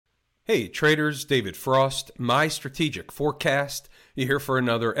Hey traders, David Frost, my strategic forecast. You're here for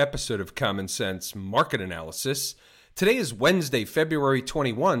another episode of Common Sense Market Analysis. Today is Wednesday, February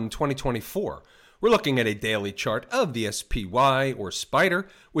 21, 2024. We're looking at a daily chart of the SPY or SPDR,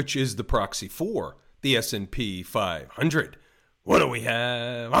 which is the proxy for the S&P 500. What do we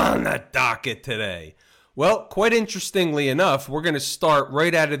have on the docket today? Well, quite interestingly enough, we're going to start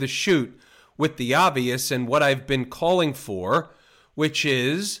right out of the chute with the obvious and what I've been calling for, which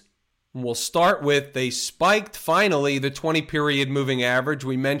is, we'll start with they spiked finally the 20-period moving average.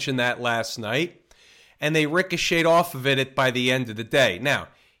 We mentioned that last night, and they ricocheted off of it by the end of the day. Now,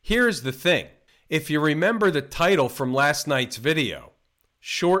 here's the thing. If you remember the title from last night's video,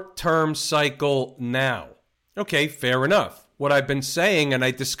 Short-Term Cycle Now. Okay, fair enough. What I've been saying, and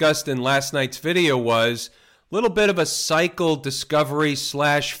I discussed in last night's video, was a little bit of a cycle discovery /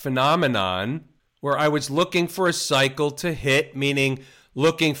 phenomenon where I was looking for a cycle to hit, meaning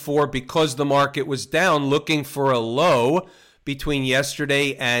looking for, because the market was down, looking for a low between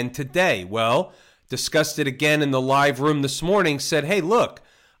yesterday and today. Well, discussed it again in the live room this morning, said, hey, look,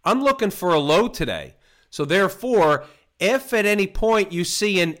 I'm looking for a low today. So therefore, if at any point you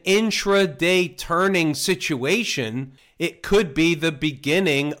see an intraday turning situation, it could be the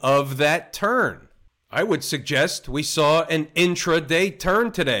beginning of that turn. I would suggest we saw an intraday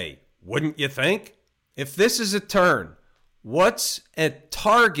turn today, wouldn't you think? If this is a turn, what's a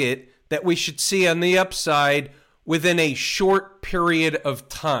target that we should see on the upside within a short period of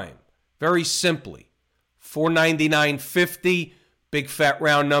time? Very simply, 499.50, big fat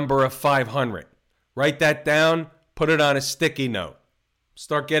round number of 500. Write that down, put it on a sticky note.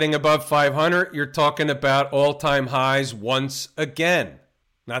 Start getting above 500, you're talking about all-time highs once again.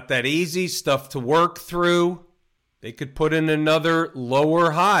 Not that easy, stuff to work through. They could put in another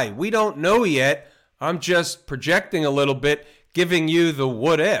lower high. We don't know yet. I'm just projecting a little bit, giving you the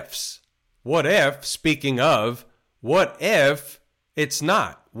what ifs. What if, speaking of, what if it's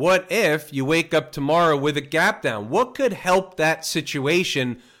not? What if you wake up tomorrow with a gap down? What could help that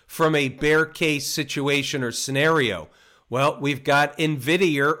situation from a bear case situation or scenario? Well, we've got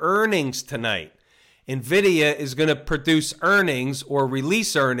NVIDIA earnings tonight. NVIDIA is going to produce earnings or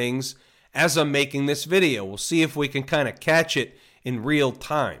release earnings as I'm making this video. We'll see if we can kind of catch it in real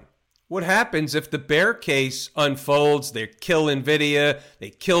time. What happens if the bear case unfolds? They kill NVIDIA, they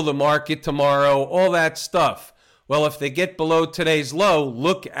kill the market tomorrow, all that stuff. Well, if they get below today's low,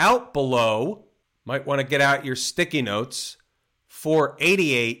 look out below. Might want to get out your sticky notes.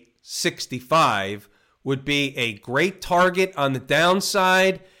 488.65 would be a great target on the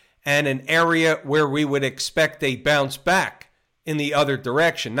downside and an area where we would expect a bounce back in the other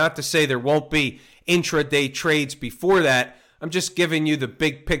direction. Not to say there won't be intraday trades before that. I'm just giving you the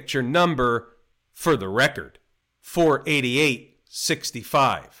big picture number for the record.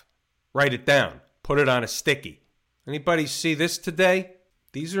 488.65. Write it down. Put it on a sticky. Anybody see this today?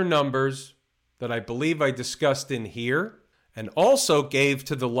 These are numbers that I believe I discussed in here and also gave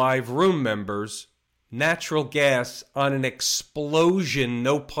to the live room members. Natural gas on an explosion,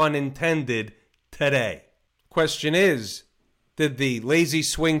 no pun intended, today. Question is, did the lazy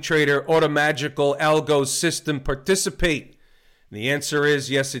swing trader Automagical Algo system participate? And the answer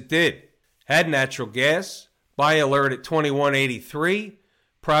is yes, it did. Had natural gas, buy alert at 21.83,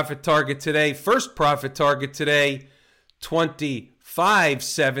 profit target today, first profit target today,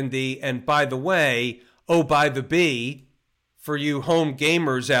 25.70, and by the way, by the B, for you home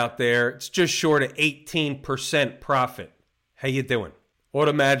gamers out there, it's just short of 18% profit. How you doing?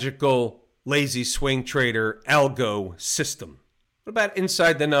 Automagical lazy swing trader algo system. What about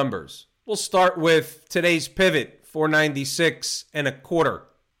inside the numbers? We'll start with today's pivot, 496.25.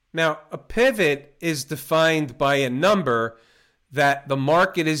 Now, a pivot is defined by a number that the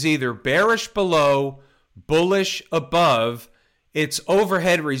market is either bearish below, bullish above, its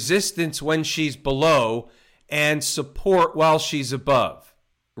overhead resistance when she's below, and support while she's above.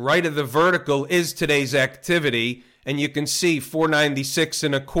 Right of the vertical is today's activity, and you can see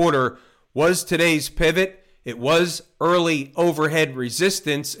 496.25 was today's pivot. It was early overhead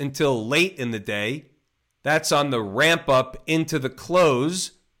resistance until late in the day. That's on the ramp up into the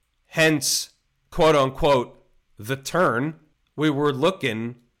close, hence, quote unquote, the turn. We were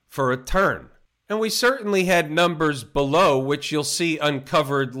looking for a turn. And we certainly had numbers below, which you'll see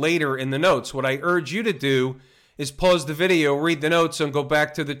uncovered later in the notes. What I urge you to do is pause the video, read the notes, and go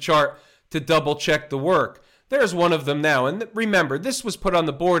back to the chart to double check the work. There's one of them now. And remember, this was put on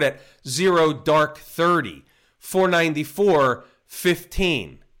the board at 0 dark 30,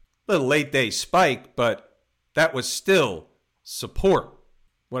 494.15. Little late day spike, but that was still support.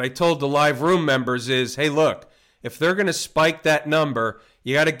 What I told the live room members is, hey, look, if they're going to spike that number,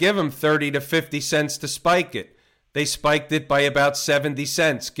 you got to give them 30 to 50 cents to spike it. They spiked it by about 70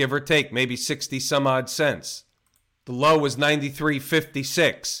 cents, give or take, maybe 60 some odd cents. The low was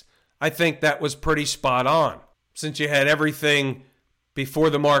 93.56. I think that was pretty spot on. Since you had everything before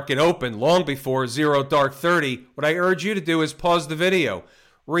the market opened, long before 0 dark 30, what I urge you to do is pause the video,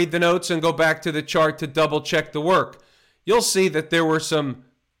 read the notes, and go back to the chart to double check the work. You'll see that there were some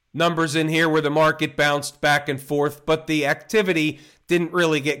numbers in here where the market bounced back and forth, but the activity didn't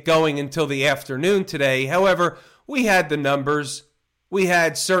really get going until the afternoon today. However, we had the numbers. We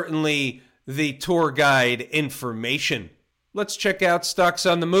had certainly the tour guide information. Let's check out stocks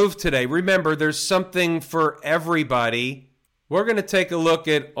on the move today. Remember, there's something for everybody. We're going to take a look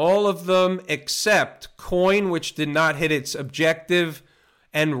at all of them except Coin, which did not hit its objective,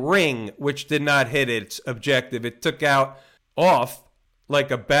 and Ring, which did not hit its objective. It took out off like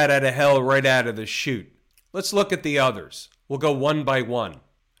a bat out of hell right out of the chute. Let's look at the others. We'll go one by one. How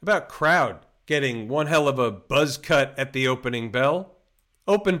about Crowd getting one hell of a buzz cut at the opening bell?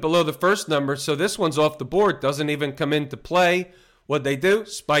 Opened below the first number, so this one's off the board, doesn't even come into play. What'd they do?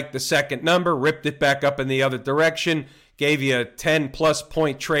 Spiked the second number, ripped it back up in the other direction, gave you a 10-plus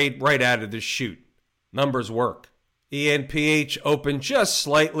point trade right out of the chute. Numbers work. ENPH opened just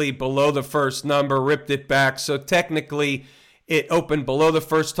slightly below the first number, ripped it back, so technically it opened below the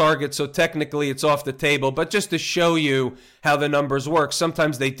first target, so technically it's off the table. But just to show you how the numbers work,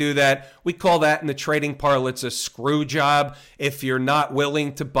 sometimes they do that. We call that in the trading parlance a screw job. If you're not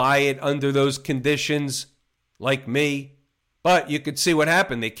willing to buy it under those conditions, like me. But you could see what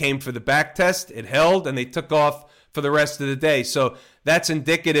happened. They came for the back test, it held, and they took off for the rest of the day. So that's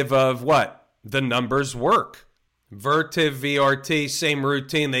indicative of what? The numbers work. Vertiv, VRT, same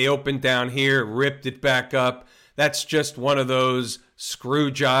routine. They opened down here, ripped it back up. That's just one of those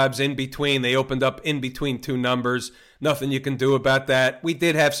screw jobs in between. They opened up in between two numbers. Nothing you can do about that. We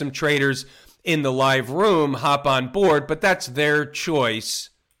did have some traders in the live room hop on board, but that's their choice.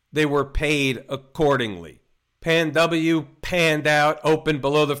 They were paid accordingly. Pan W panned out, opened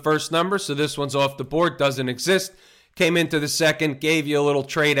below the first number, so this one's off the board, doesn't exist. Came into the second, gave you a little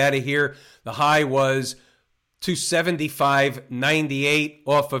trade out of here. The high was 275.98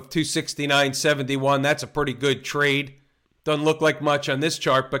 off of 269.71. That's a pretty good trade. Doesn't look like much on this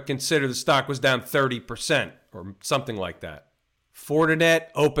chart, but consider the stock was down 30% or something like that. Fortinet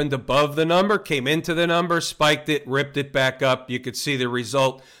opened above the number, came into the number, spiked it, ripped it back up. You could see the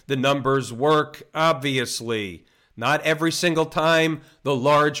result. The numbers work, obviously. Not every single time, the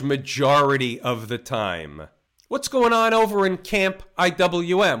large majority of the time. What's going on over in Camp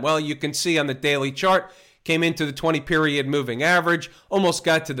IWM? Well, you can see on the daily chart, came into the 20-period moving average, almost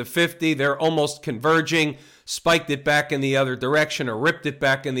got to the 50. They're almost converging, spiked it back in the other direction or ripped it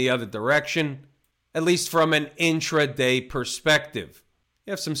back in the other direction, at least from an intraday perspective.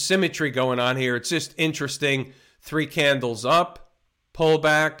 You have some symmetry going on here. It's just interesting. 3 candles up, pull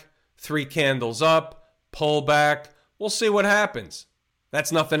back, 3 candles up, pull back. We'll see what happens.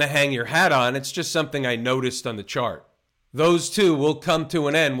 That's nothing to hang your hat on. It's just something I noticed on the chart. Those two will come to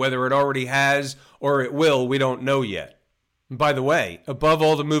an end, whether it already has or it will, we don't know yet. And by the way, above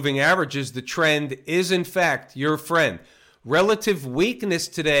all the moving averages, the trend is in fact your friend. Relative weakness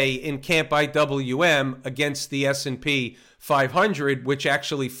today in Camp IWM against the S&P 500, which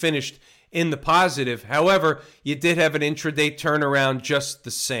actually finished in the positive. However, you did have an intraday turnaround just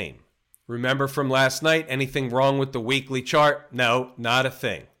the same. Remember from last night, anything wrong with the weekly chart? No, not a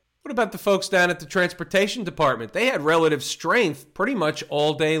thing. What about the folks down at the transportation department? They had relative strength pretty much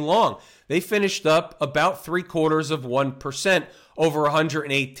all day long. They finished up about 0.75%, over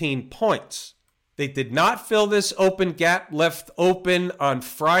 118 points. They did not fill this open gap left open on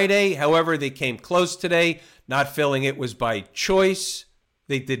Friday. However, they came close today. Not filling it was by choice.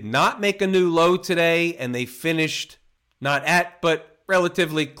 They did not make a new low today, and they finished not at, but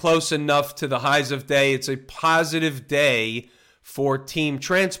relatively close enough to the highs of day. It's a positive day for Team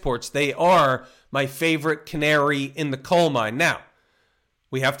Transports. They are my favorite canary in the coal mine. Now,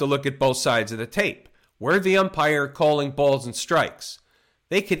 we have to look at both sides of the tape. We're the umpire calling balls and strikes.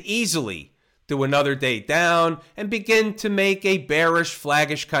 They could easily do another day down and begin to make a bearish,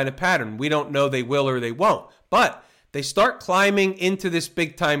 flaggish kind of pattern. We don't know they will or they won't. But they start climbing into this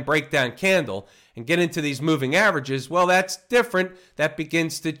big-time breakdown candle and get into these moving averages. Well, that's different. That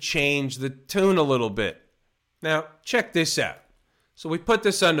begins to change the tune a little bit. Now, check this out. So we put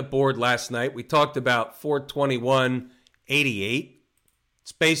this on the board last night. We talked about 421.88.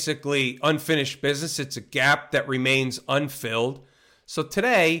 It's basically unfinished business. It's a gap that remains unfilled. So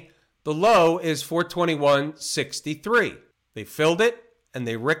today, the low is 421.63. They filled it, and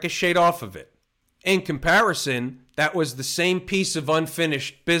they ricocheted off of it. In comparison, that was the same piece of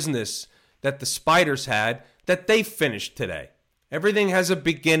unfinished business that the spiders had that they finished today. Everything has a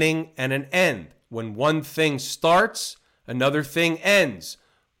beginning and an end. When one thing starts, another thing ends.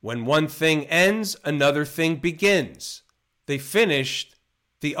 When one thing ends, another thing begins. They finished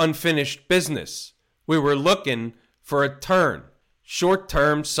the unfinished business. We were looking for a turn.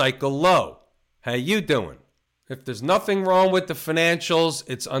 Short-term cycle low. How you doing? If there's nothing wrong with the financials,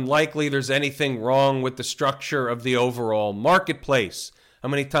 it's unlikely there's anything wrong with the structure of the overall marketplace. How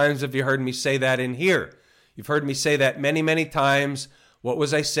many times have you heard me say that in here? You've heard me say that many, many times. What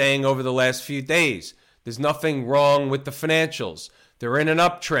was I saying over the last few days? There's nothing wrong with the financials. They're in an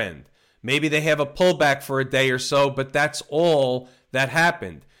uptrend. Maybe they have a pullback for a day or so, but that's all that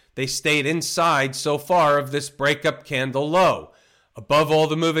happened. They stayed inside so far of this breakup candle low. Above all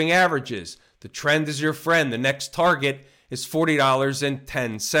the moving averages. The trend is your friend. The next target is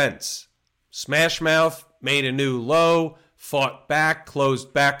 $40.10. Smashmouth made a new low, fought back,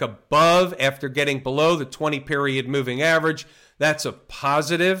 closed back above after getting below the 20-period moving average. That's a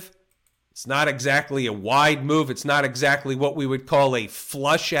positive. It's not exactly a wide move. It's not exactly what we would call a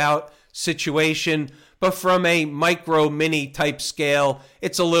flush out situation, but from a micro mini type scale,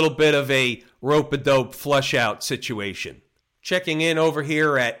 it's a little bit of a rope-a-dope flush out situation. Checking in over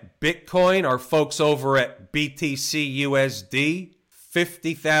here at Bitcoin, our folks over at BTC USD,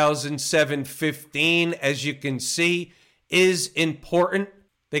 50,715, as you can see, is important.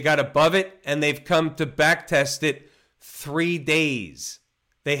 They got above it and they've come to backtest it 3 days.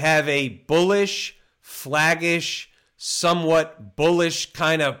 They have a bullish, flaggish, somewhat bullish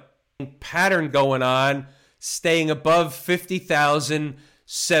kind of pattern going on, staying above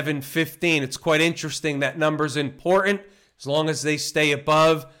 50,715. It's quite interesting. That number's important. As long as they stay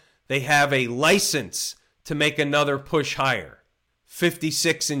above, they have a license to make another push higher.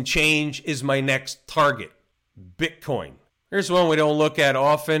 56 and change is my next target. Bitcoin. Here's one we don't look at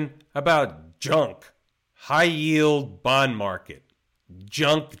often. How about junk? High yield bond market.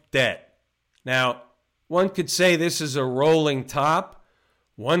 Junk debt. Now, one could say this is a rolling top.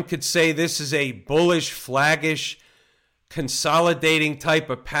 One could say this is a bullish, flaggish, consolidating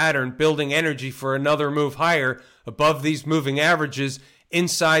type of pattern, building energy for another move higher above these moving averages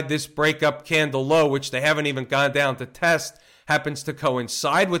inside this breakup candle low, which they haven't even gone down to test, happens to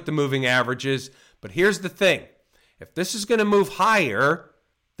coincide with the moving averages. But here's the thing. If this is going to move higher,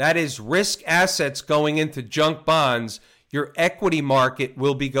 that is risk assets going into junk bonds. Your equity market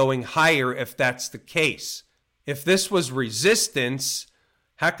will be going higher if that's the case. If this was resistance,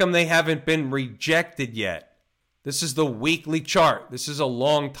 how come they haven't been rejected yet? This is the weekly chart. This is a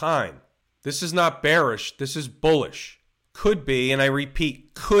long time. This is not bearish. This is bullish. Could be, and I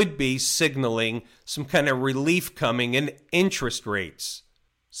repeat, could be signaling some kind of relief coming in interest rates.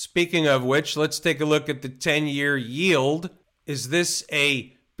 Speaking of which, let's take a look at the 10-year yield. Is this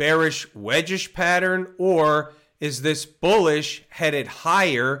a bearish wedgish pattern, or is this bullish headed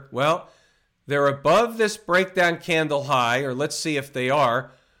higher? Well, they're above this breakdown candle high, or let's see if they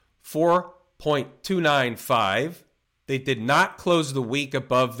are, 4.295. They did not close the week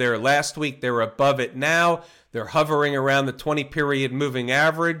above there last week. They're above it now. They're hovering around the 20-period moving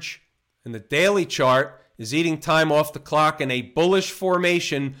average. And the daily chart is eating time off the clock in a bullish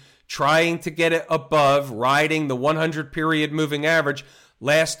formation, trying to get it above, riding the 100-period moving average,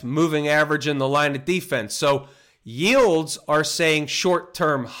 last moving average in the line of defense. So yields are saying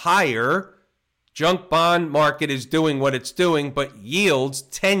short-term higher. Junk bond market is doing what it's doing, but yields,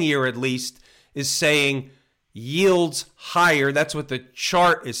 10-year at least, is saying yields higher. That's what the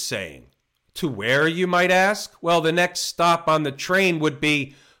chart is saying. To where, you might ask? Well, the next stop on the train would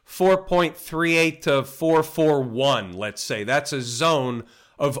be 4.38 to 441, let's say. That's a zone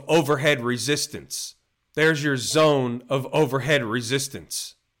of overhead resistance. There's your zone of overhead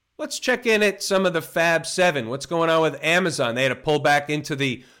resistance. Let's check in at some of the Fab 7. What's going on with Amazon? They had to pull back into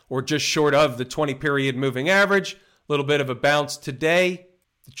the, or just short of the 20-period moving average. A little bit of a bounce today.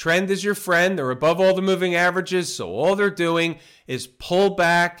 The trend is your friend. They're above all the moving averages, so all they're doing is pull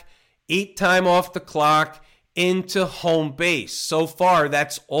back, eat time off the clock into home base. So far,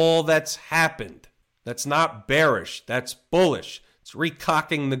 that's all that's happened. That's not bearish. That's bullish. It's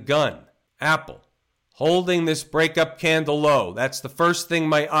recocking the gun. Apple, holding this breakup candle low. That's the first thing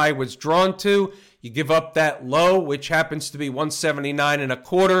my eye was drawn to. You give up that low, which happens to be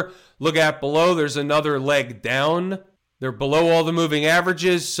 179.25. Look at below. There's another leg down. They're below all the moving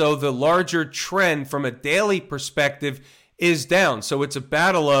averages, so the larger trend from a daily perspective is down. So it's a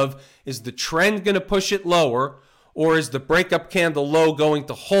battle of, is the trend going to push it lower, or is the breakup candle low going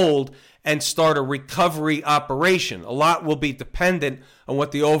to hold and start a recovery operation. A lot will be dependent on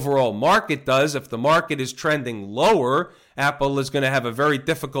what the overall market does. If the market is trending lower, Apple is going to have a very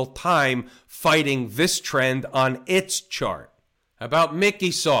difficult time fighting this trend on its chart. How about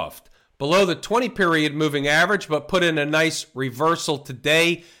Microsoft? Below the 20-period moving average, but put in a nice reversal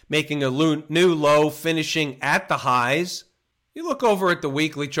today, making a new low, finishing at the highs. You look over at the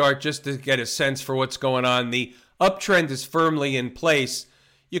weekly chart just to get a sense for what's going on. The uptrend is firmly in place.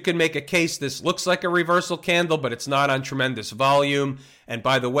 You can make a case this looks like a reversal candle, but it's not on tremendous volume. And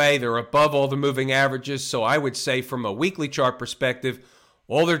by the way, they're above all the moving averages. So I would say from a weekly chart perspective,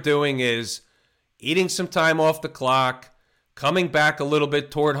 all they're doing is eating some time off the clock, coming back a little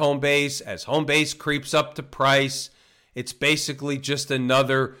bit toward home base. As home base creeps up to price, it's basically just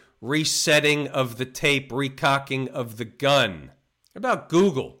another resetting of the tape, recocking of the gun. How about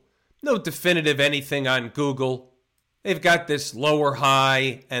Google? No definitive anything on Google. They've got this lower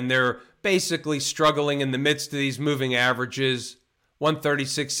high, and they're basically struggling in the midst of these moving averages.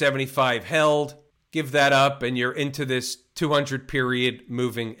 136.75 held. Give that up, and you're into this 200-period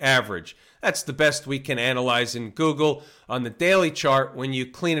moving average. That's the best we can analyze in Google. On the daily chart, when you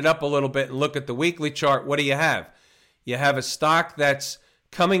clean it up a little bit and look at the weekly chart, what do you have? You have a stock that's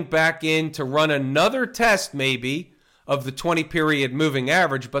coming back in to run another test, maybe, of the 20-period moving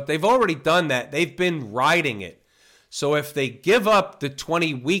average, but they've already done that. They've been riding it. So if they give up the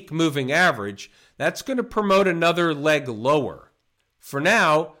 20-week moving average, that's going to promote another leg lower. For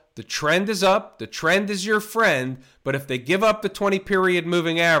now, the trend is up. The trend is your friend. But if they give up the 20-period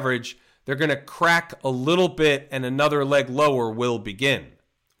moving average, they're going to crack a little bit and another leg lower will begin.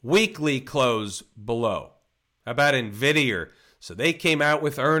 Weekly close below. How about NVIDIA? So they came out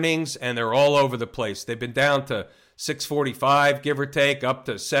with earnings and they're all over the place. They've been down to 645, give or take, up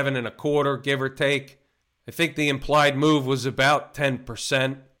to 7.25, give or take. I think the implied move was about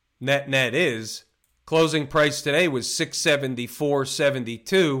 10%. Net is. Closing price today was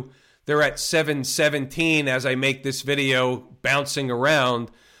 674.72. They're at 717 as I make this video, bouncing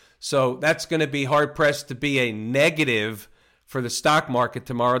around. So that's going to be hard-pressed to be a negative for the stock market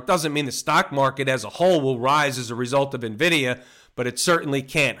tomorrow. It doesn't mean the stock market as a whole will rise as a result of NVIDIA, but it certainly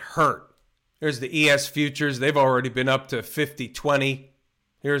can't hurt. Here's the ES futures. They've already been up to 50.20.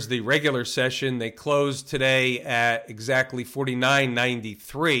 Here's the regular session. They closed today at exactly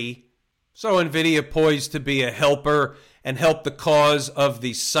 49.93. So NVIDIA poised to be a helper and help the cause of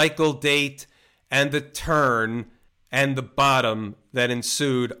the cycle date and the turn and the bottom that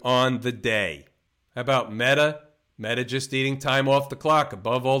ensued on the day. How about Meta? Meta just eating time off the clock,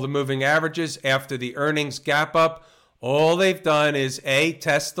 above all the moving averages. After the earnings gap up, all they've done is A,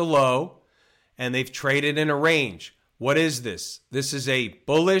 test the low, and they've traded in a range. What is this? This is a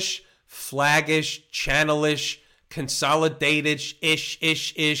bullish, flaggish, channelish,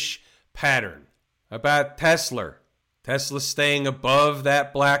 consolidated-ish pattern. About Tesla. Tesla's staying above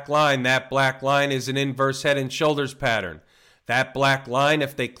that black line. That black line is an inverse head and shoulders pattern. That black line,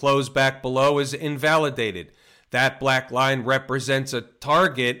 if they close back below, is invalidated. That black line represents a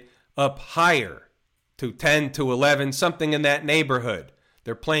target up higher to 10 to 11, something in that neighborhood.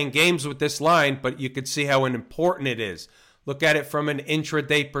 They're playing games with this line, but you can see how important it is. Look at it from an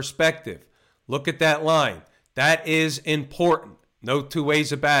intraday perspective. Look at that line. That is important. No two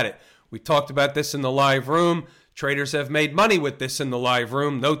ways about it. We talked about this in the live room. Traders have made money with this in the live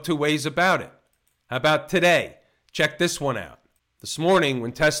room. No two ways about it. How about today? Check this one out. This morning,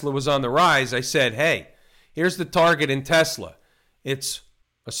 when Tesla was on the rise, I said, hey, here's the target in Tesla. It's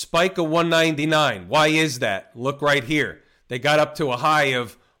a spike of 199. Why is that? Look right here. They got up to a high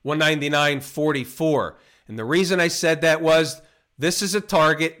of 199.44. And the reason I said that was this is a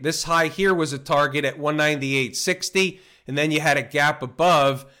target. This high here was a target at 198.60. And then you had a gap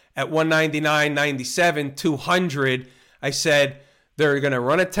above at 199.97, 200. I said they're going to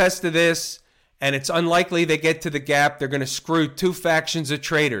run a test of this, and it's unlikely they get to the gap. They're going to screw two factions of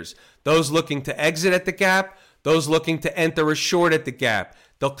traders. Those looking to exit at the gap, those looking to enter a short at the gap.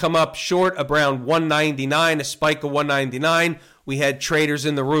 They'll come up short around 199, a spike of 199. We had traders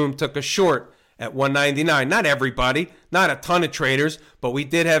in the room took a short at 199. Not everybody, not a ton of traders, but we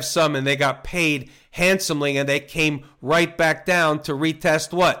did have some, and they got paid handsomely, and they came right back down to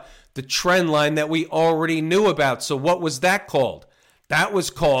retest what? The trend line that we already knew about. So what was that called? That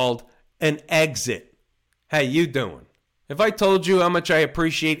was called an exit. How you doing? If I told you how much I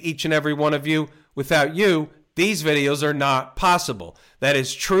appreciate each and every one of you, without you, these videos are not possible. That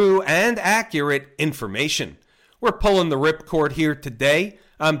is true and accurate information. We're pulling the ripcord here today.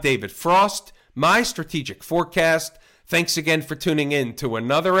 I'm David Frost, my strategic forecast. Thanks again for tuning in to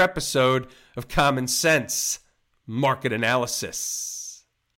another episode of Common Sense Market Analysis.